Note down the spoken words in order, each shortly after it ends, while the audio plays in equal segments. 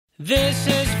This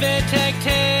is Vittek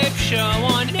Tape Show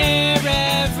on air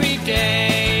every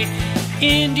day.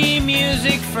 Indie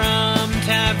music from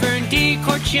Tavern di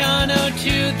Corciano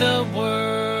to the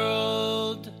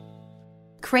world.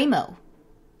 Craymo.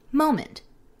 Moment.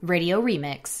 Radio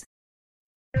Remix.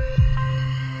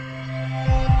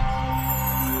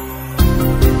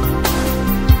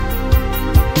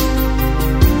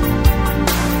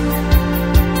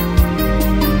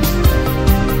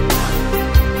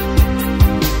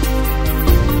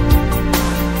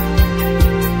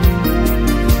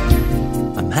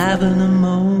 Having a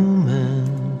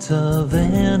moment of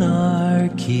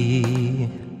anarchy.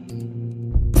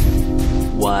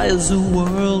 Why is the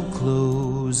world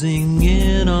closing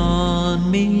in on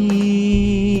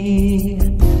me?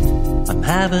 I'm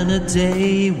having a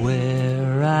day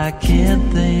where I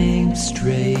can't think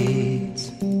straight.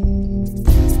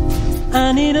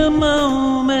 I need a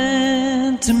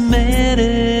moment to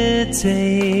meditate.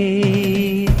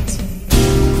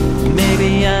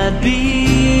 Maybe I'd be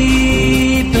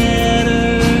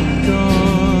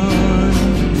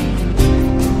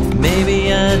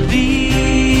I'd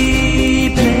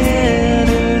be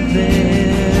better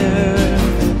there.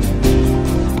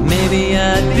 Maybe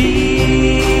I'd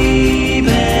be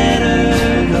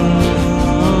better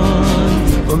gone.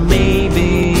 Or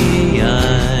maybe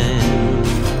I'm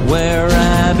where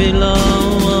I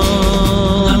belong.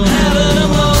 I'm having a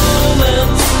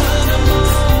moment,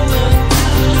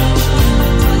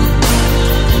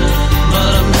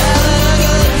 but I'm having a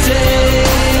good day.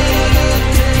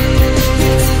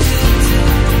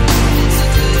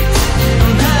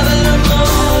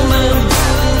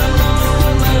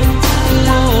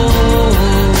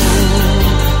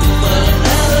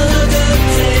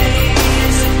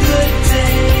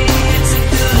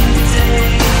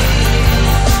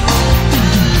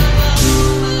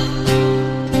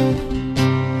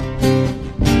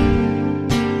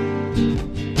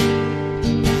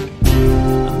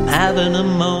 Having a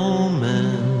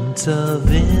moment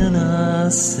of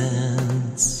innocence.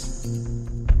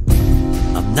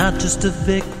 I'm not just a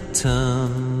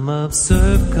victim of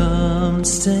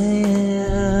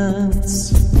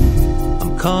circumstance.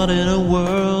 I'm caught in a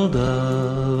world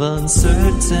of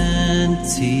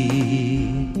uncertainty.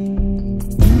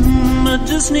 I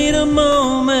just need a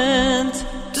moment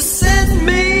to set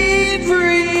me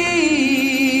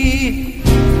free.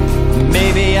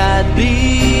 Maybe I'd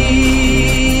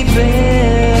be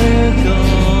better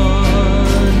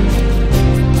gone.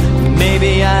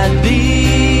 Maybe I'd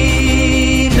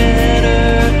be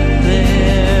better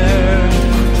there.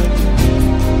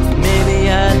 Maybe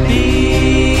I'd be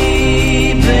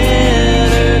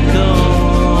better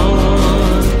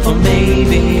gone. Or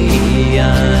maybe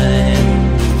I'm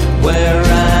where I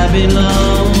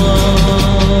belong.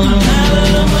 I'm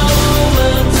having a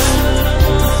moment,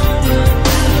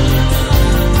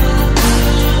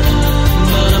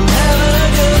 but I'm having a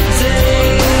good day.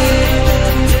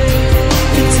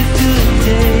 It's a good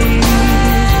day.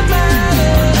 I'm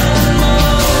having a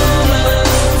moment,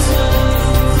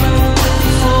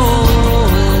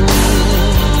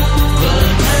 but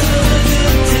I'm having a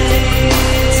good day.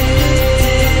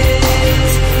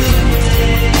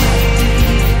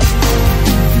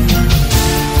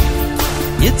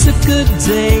 It's a good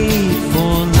day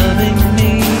for loving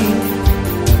me.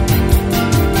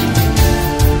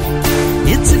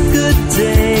 It's a good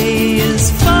day as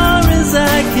far as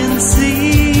I can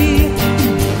see.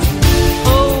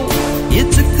 Oh,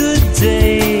 it's a good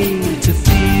day to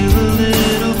feel a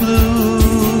little blue.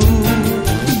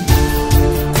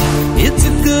 It's a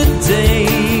good day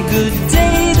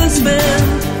to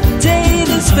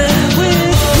spend with you.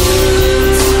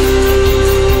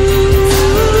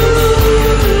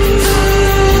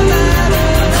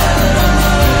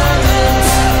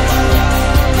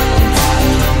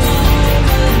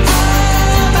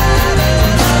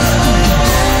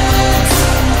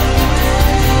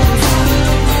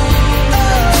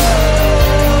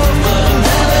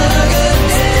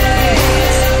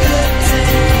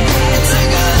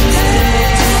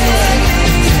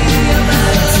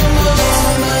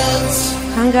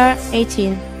 Hangar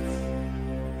 18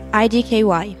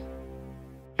 IDKY.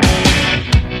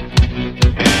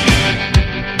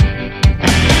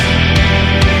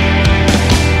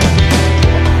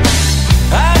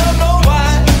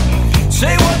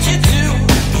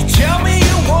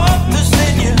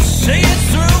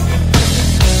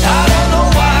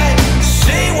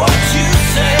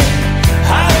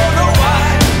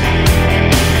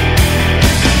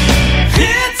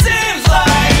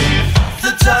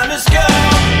 Time is gone.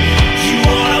 You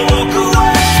wanna walk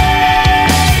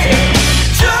away.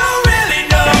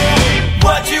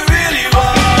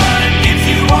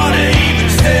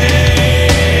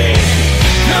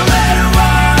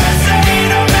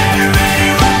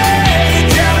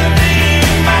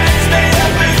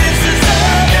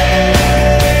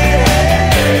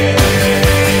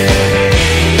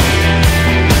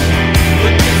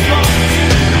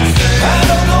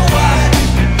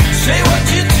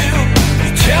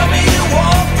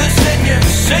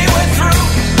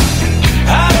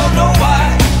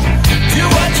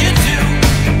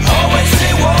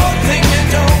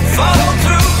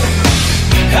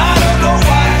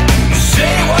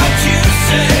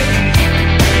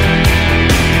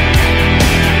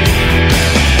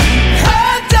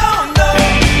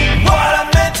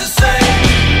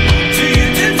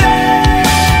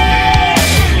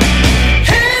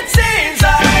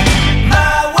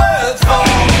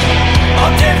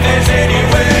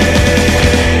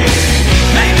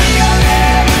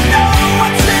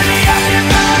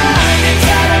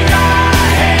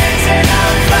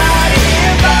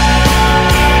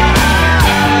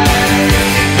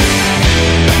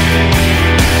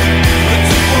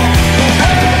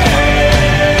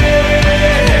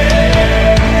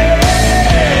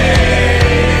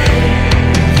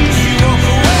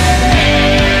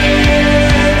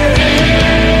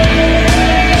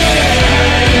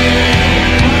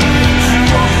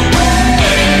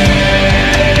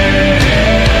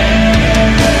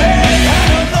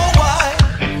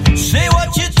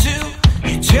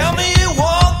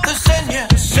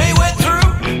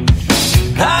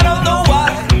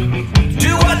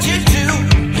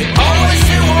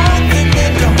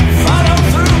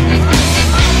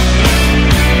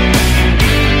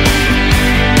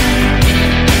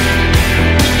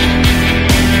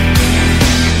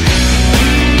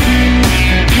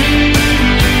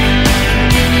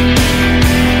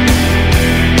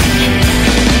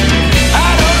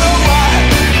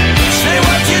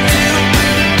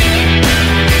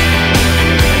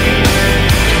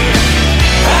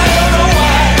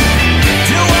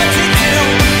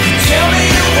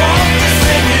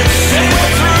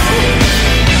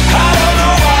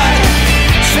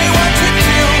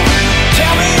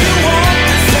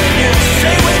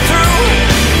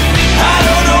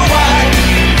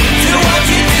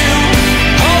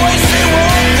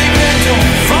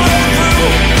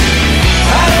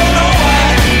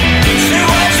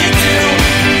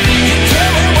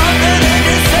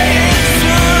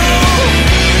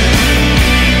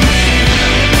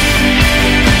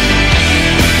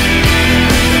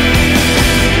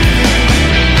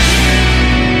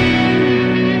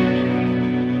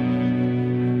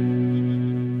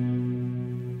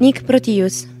 Nik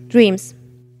Proteus, Dreams.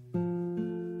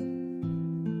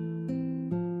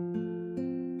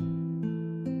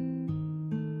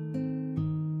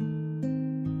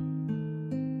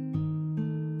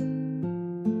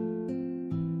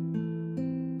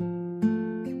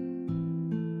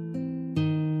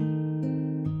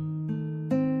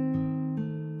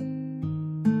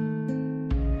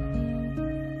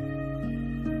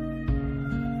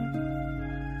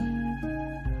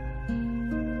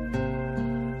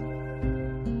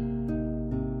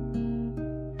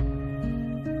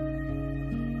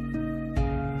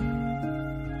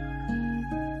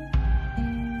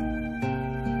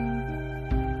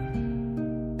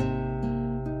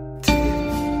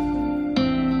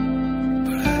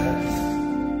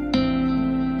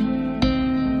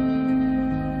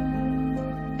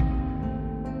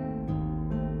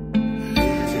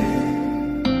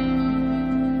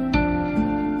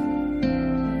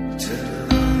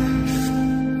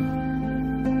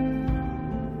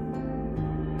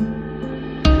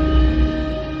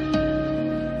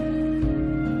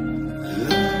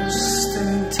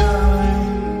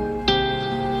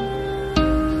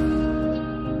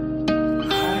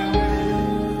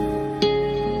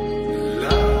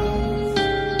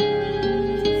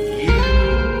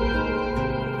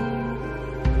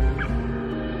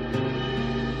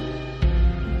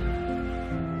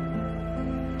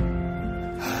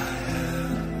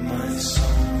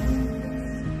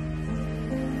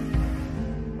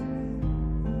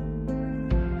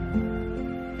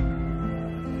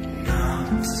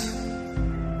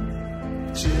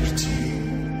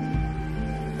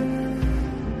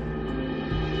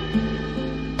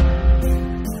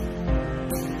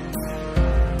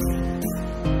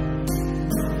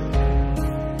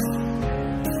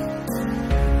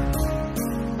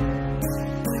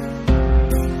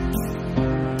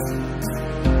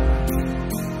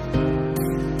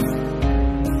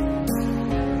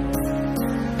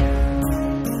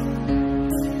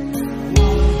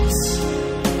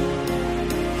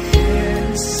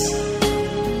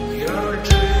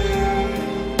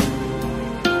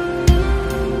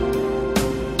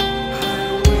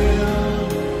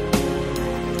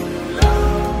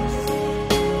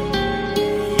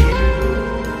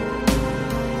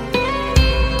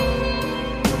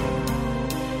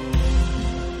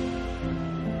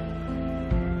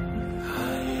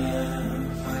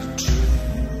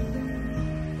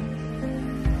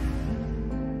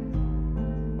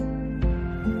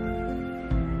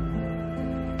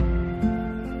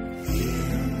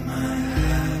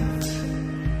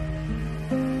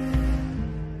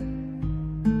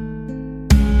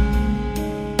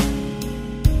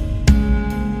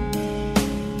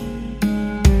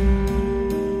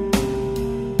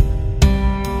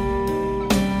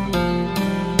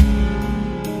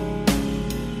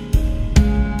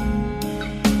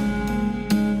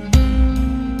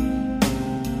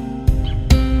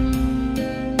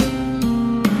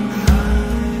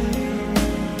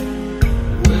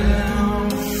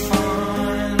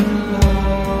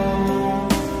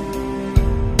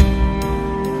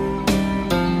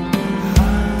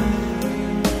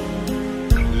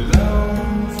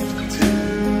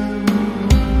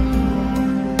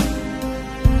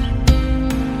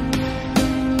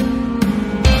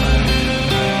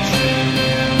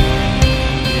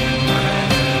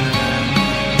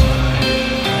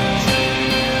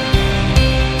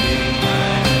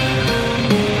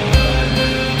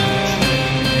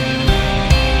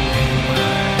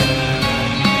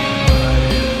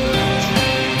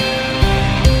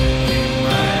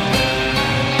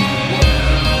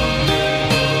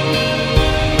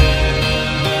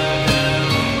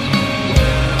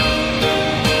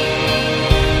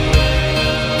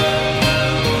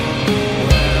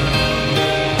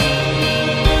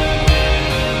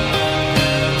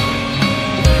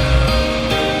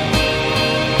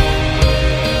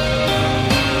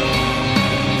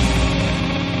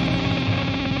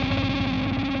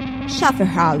 Schafer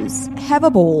House, Have a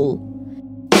Ball. All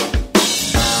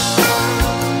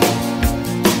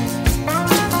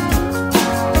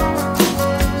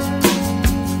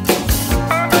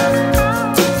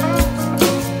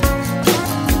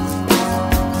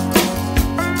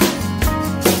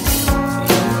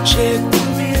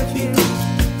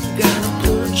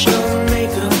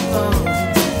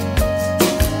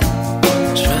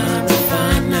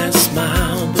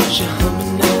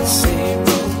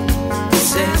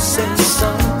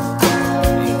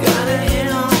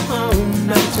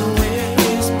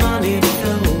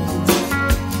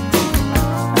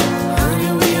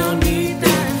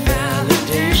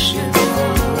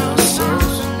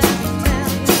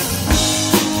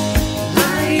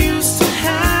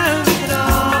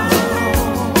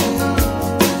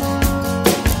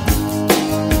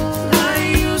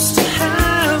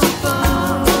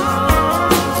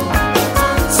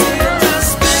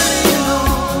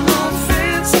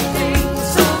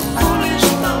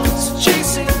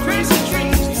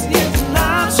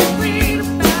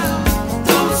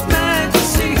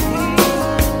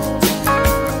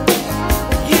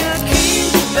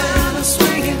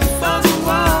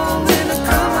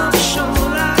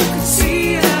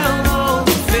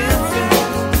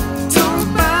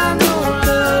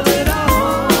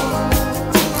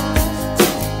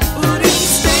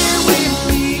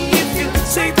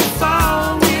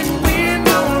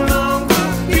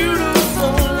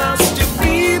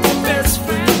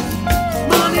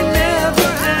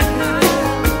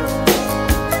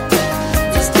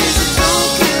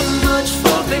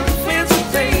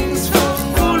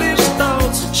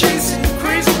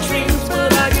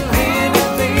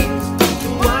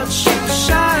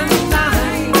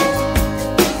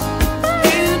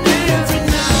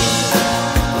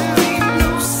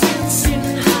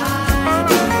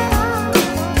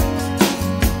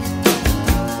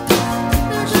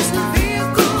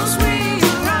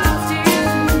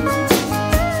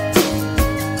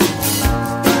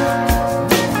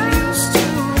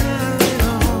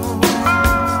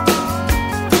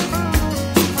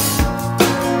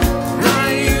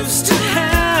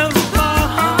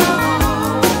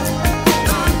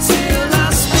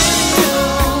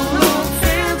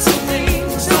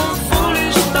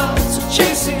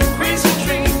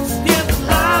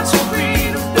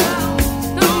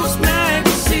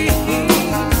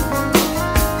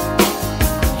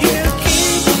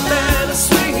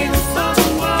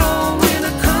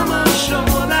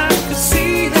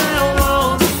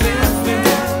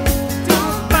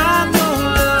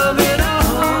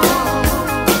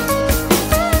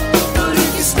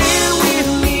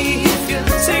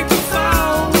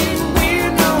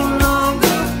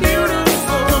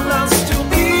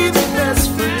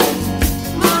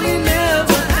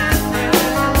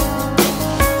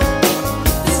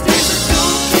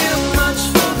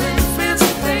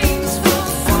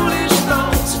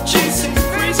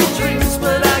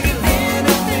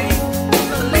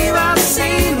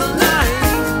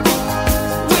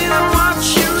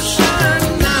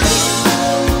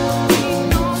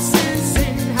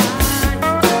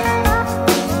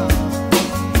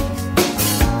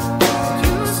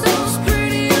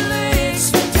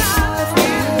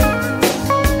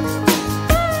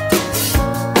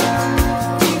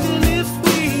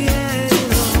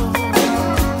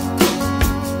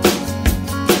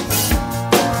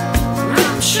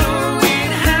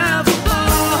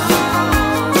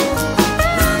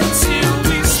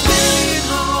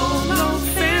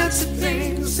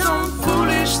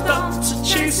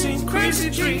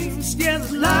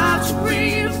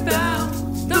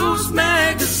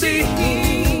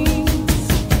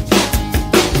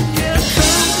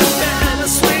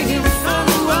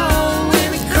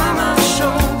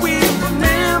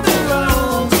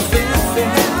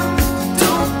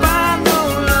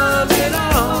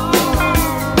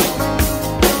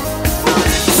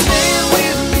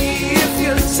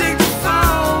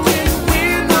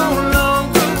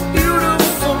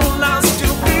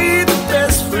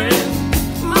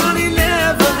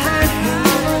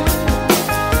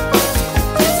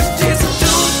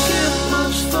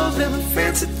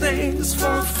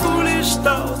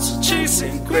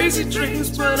crazy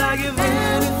dreams, but I give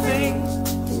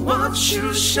anything. Watch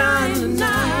you shine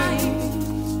tonight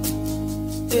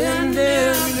and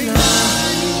every night.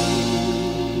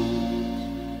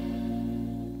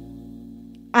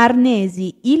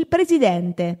 Arnesi, il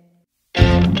presidente.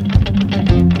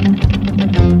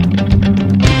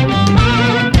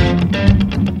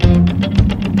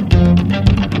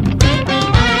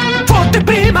 Fonte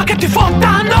prima che ti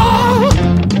fondano.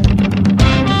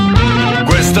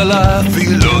 Questa è la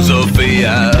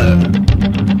filosofia.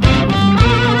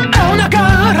 È una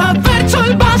gara verso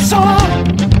il basso.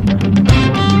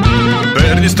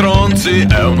 Per gli stronzi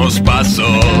è uno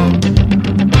spasso.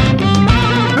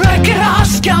 E chi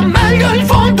raschia meglio il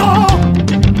fondo.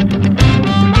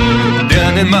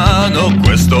 Tiene in mano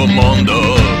questo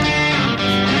mondo.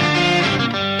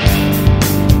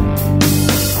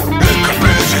 Lecca il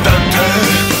presidente.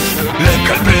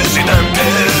 Lecca il presidente.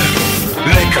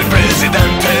 Lecca il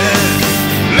presidente.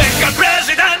 Lecca il presidente.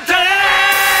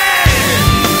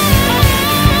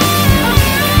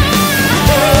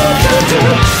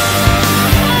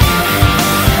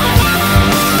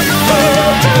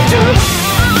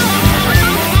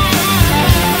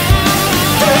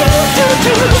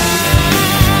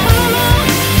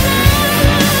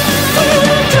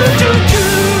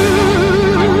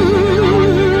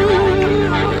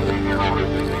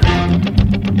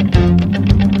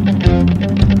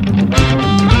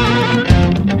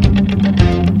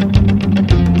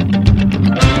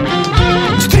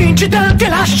 Stringi i denti e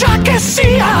lascia che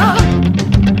sia.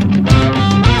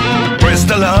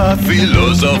 Questa è la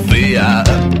filosofia.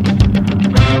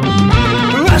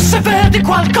 E se vedi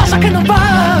qualcosa che non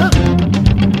va,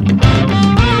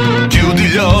 chiudi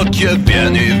gli occhi e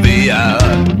vieni via.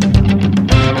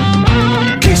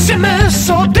 Chi si è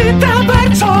messo di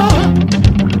traverso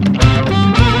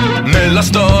nella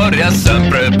storia ha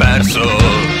sempre perso.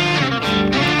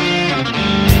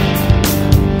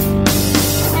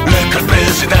 Lecca il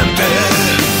presidente.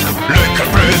 Lecca il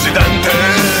presidente.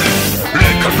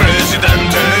 Lecca il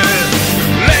presidente.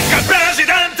 Lecca il presidente.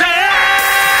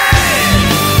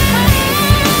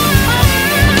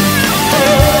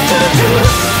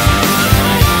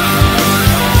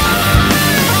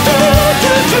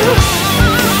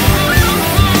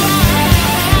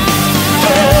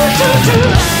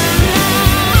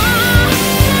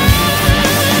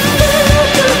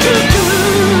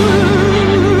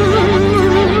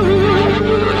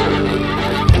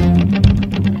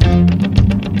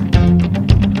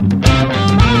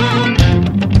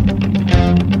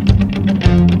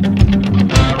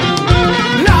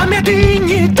 La mia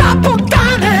dignità,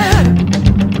 puttane,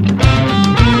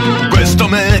 questo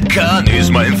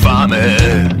meccanismo è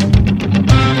infame.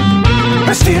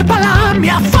 Estirpa la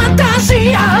mia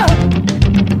fantasia,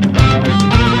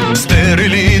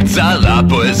 sterilizza la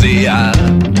poesia.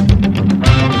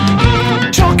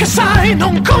 Ciò che sai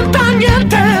non conta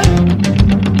niente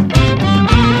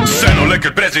se non leggi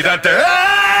il presidente.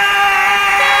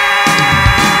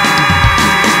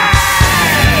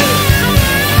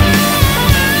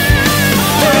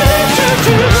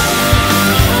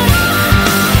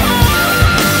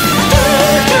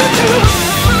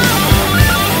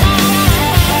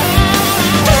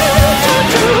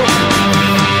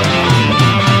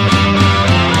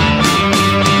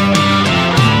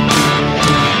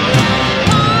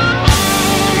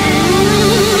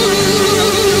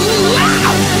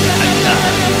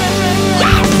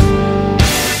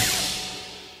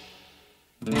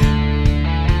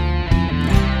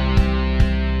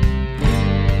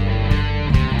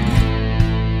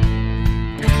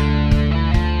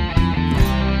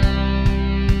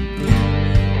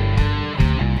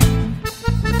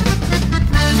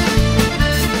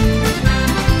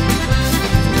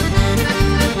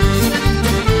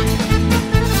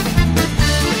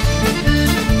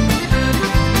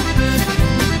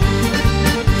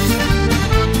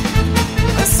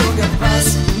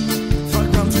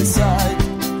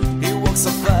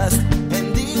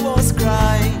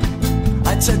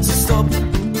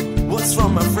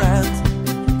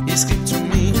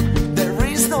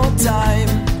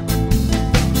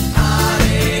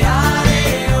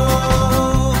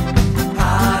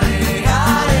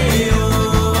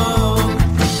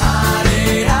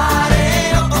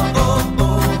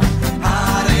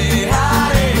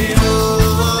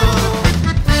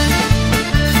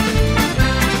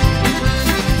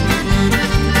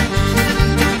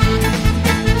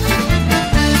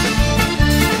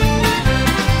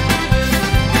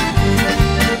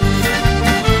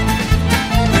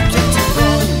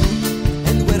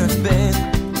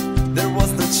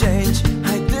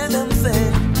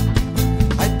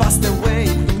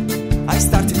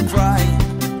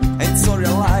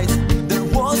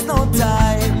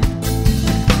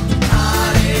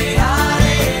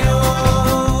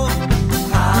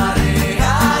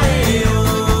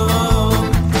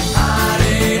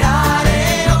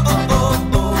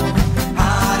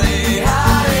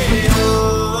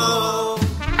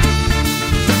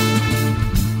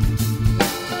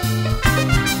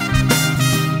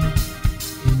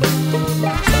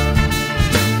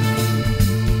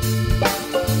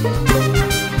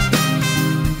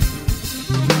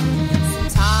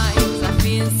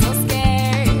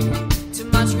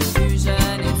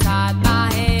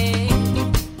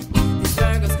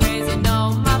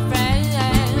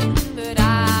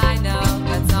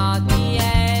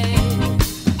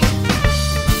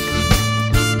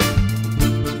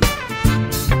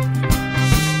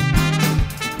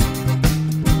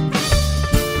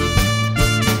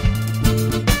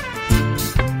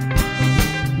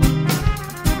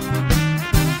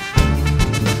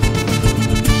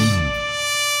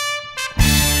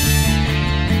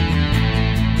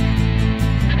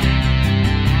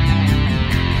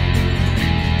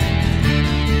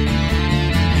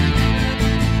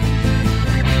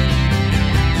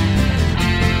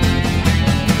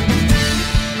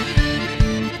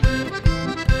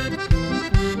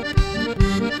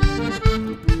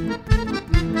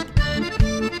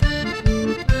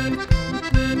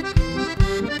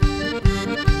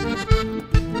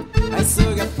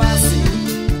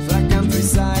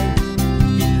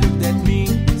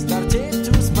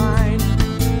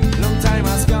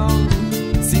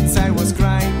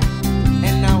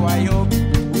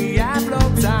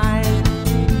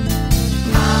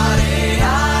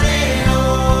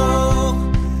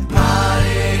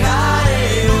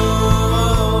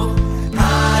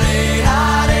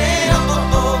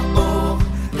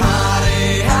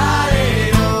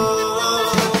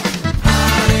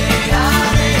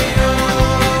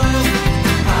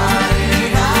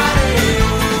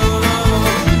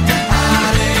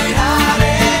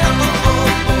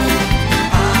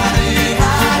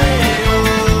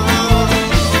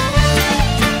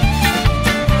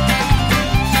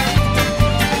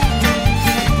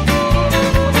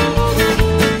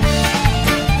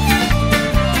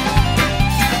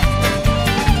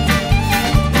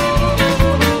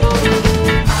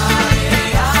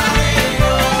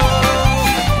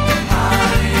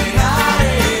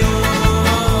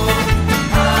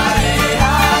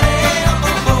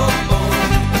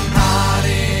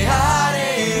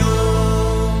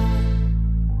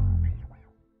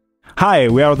 Hi,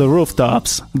 we are the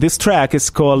Rooftops. This track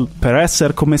is called Per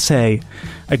esser come sei.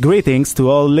 A greetings to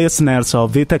all listeners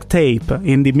of Vittek Tape,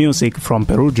 indie music from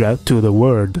Perugia to the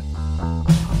world.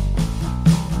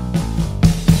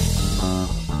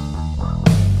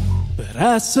 Per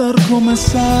esser come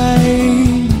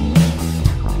sei,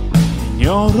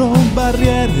 ignoro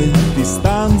barriere,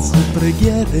 distanze,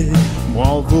 preghiere,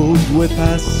 muovo 2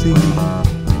 passi.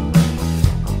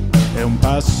 È un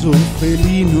passo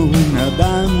felino, una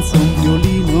danza, un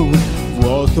violino,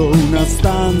 vuoto una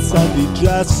stanza di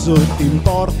gesso, ti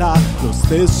importa, lo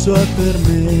stesso è per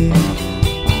me.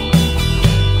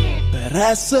 Per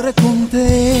essere con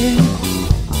te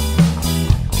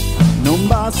non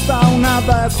basta una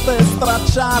veste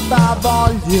stracciata,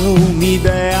 voglio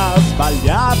un'idea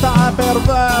sbagliata,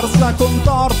 perversa,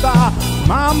 contorta,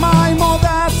 ma mai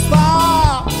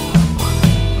modesta.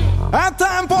 È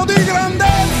tempo di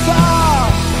grandezza,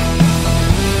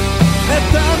 è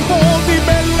tempo di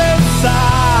bellezza,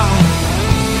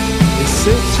 e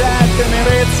se c'è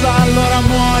tenerezza allora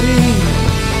muori,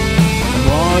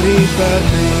 muori per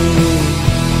me,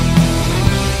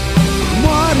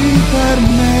 muori per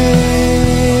me.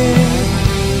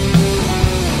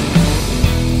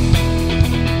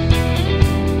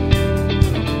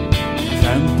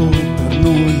 Tempo per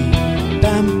noi,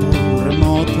 tempo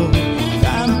remoto,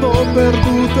 tempo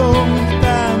perduto, il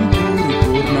tempo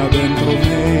ritorna dentro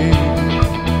me,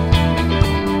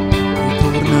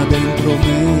 ritorna dentro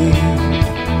me,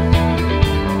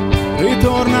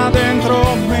 ritorna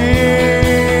dentro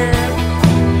me.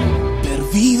 Per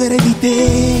vivere di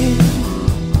te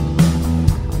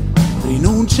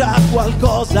rinuncia a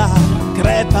qualcosa,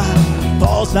 crepa,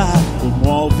 posa o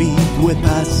muovi 2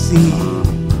 passi.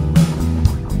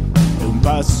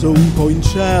 Passo un po'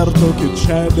 incerto che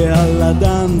cede alla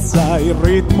danza, il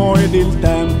ritmo ed il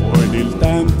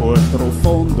tempo è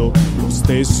profondo, lo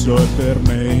stesso è per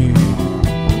me.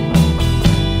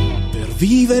 Per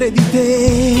vivere di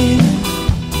te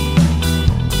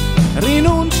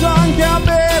rinuncio anche a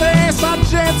bere,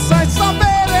 saggezza e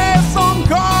sapere son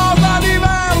cosa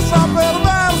diversa,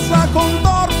 perversa,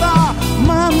 contorta,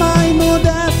 ma mai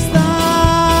modesta.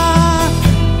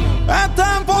 È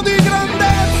tempo di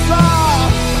grandezza,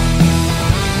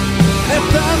 è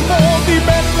tempo di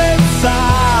bellezza,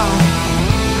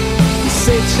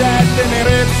 se c'è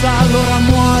tenerezza allora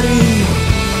muori,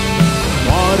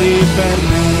 muori per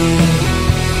me,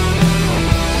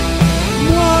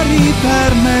 muori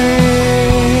per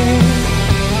me,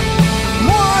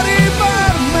 muori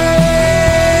per me.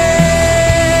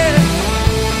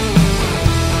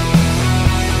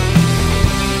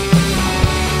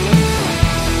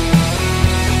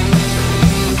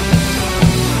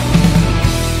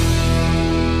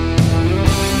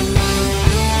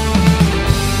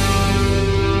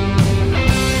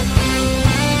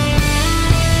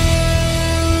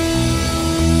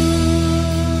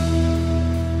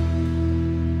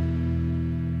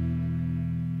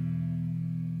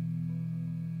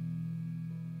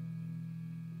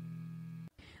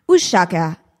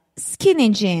 Ushaka, skinny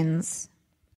jeans.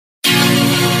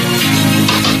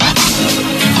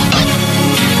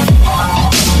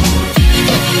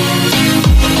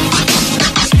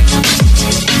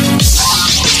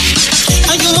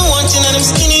 I do not want in them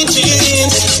skinny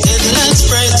jeans. Headlights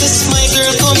bright, this my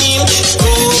girl coming.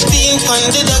 Roping on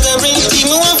the dagger ring team.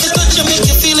 I want to touch you, make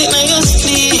you feel it now your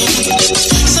sleep.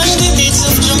 Sunday beats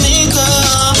of Jamaica.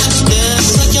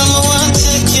 Yes, I can want to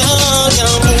take you.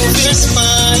 Girl, move your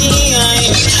spine.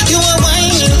 You are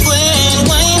whining queen.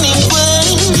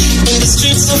 In the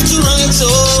streets of Toronto,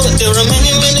 there are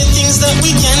many, many things that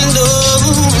we can do.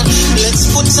 Let's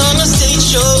put on a stage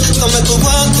show. Come and go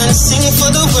walk and sing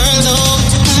for the world now.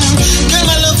 Girl,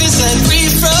 my love is like free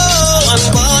flow. On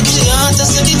board the heart, I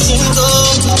said the thing go.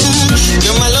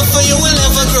 Girl, my love for you will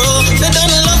never grow. They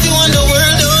don't love you and the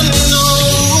world don't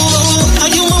know.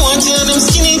 Are you my wanting on them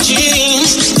skinny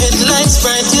jeans? Headlights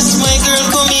bright, yes, my girl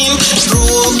coming.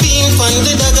 Roping on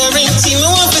the dagger ring team. I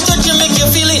want to touch you, make you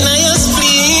feel it now your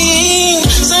spleen.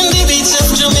 Sunday beach of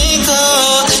Jamaica.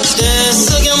 Yes,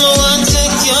 so girl, I want to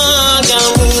take you. Girl,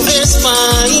 move your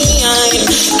spine.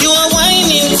 You are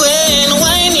whining queen.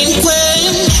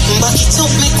 Back it up,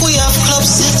 make we have club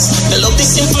sex. I love the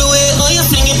simple way, oh you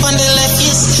fling it on the left,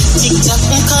 yes. Tick-tock,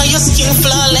 call your skin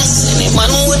flawless. Any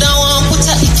man would I want put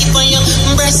a icky on your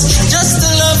breast. Just to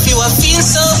love you, I feel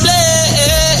so blessed.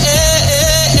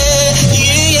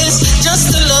 Yes,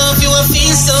 just to love you, I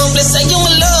feel so blessed. Are you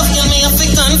my love, you may have to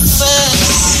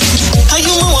confess. Are you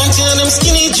my wanting on them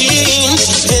skinny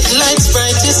jeans? Headlights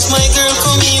bright, yes, my girl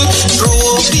coming.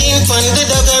 Roping on the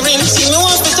dagger ring team. I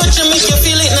want to touch you, make you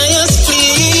feel it now your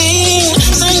spleen.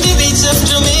 Sunday beach of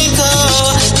Jamaica.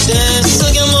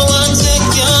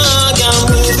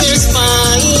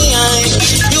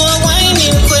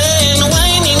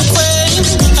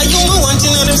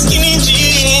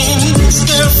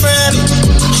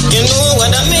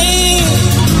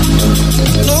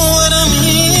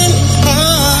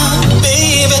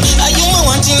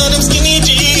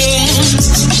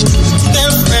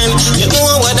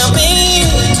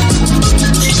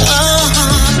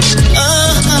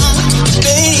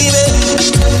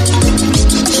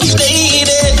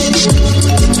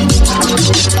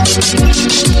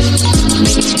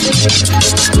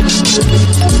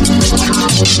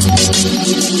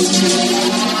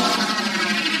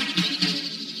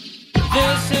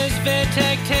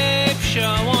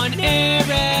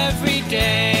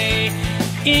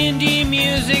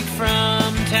 music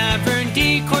from Tavern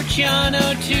di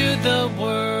Corciano to the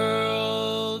world.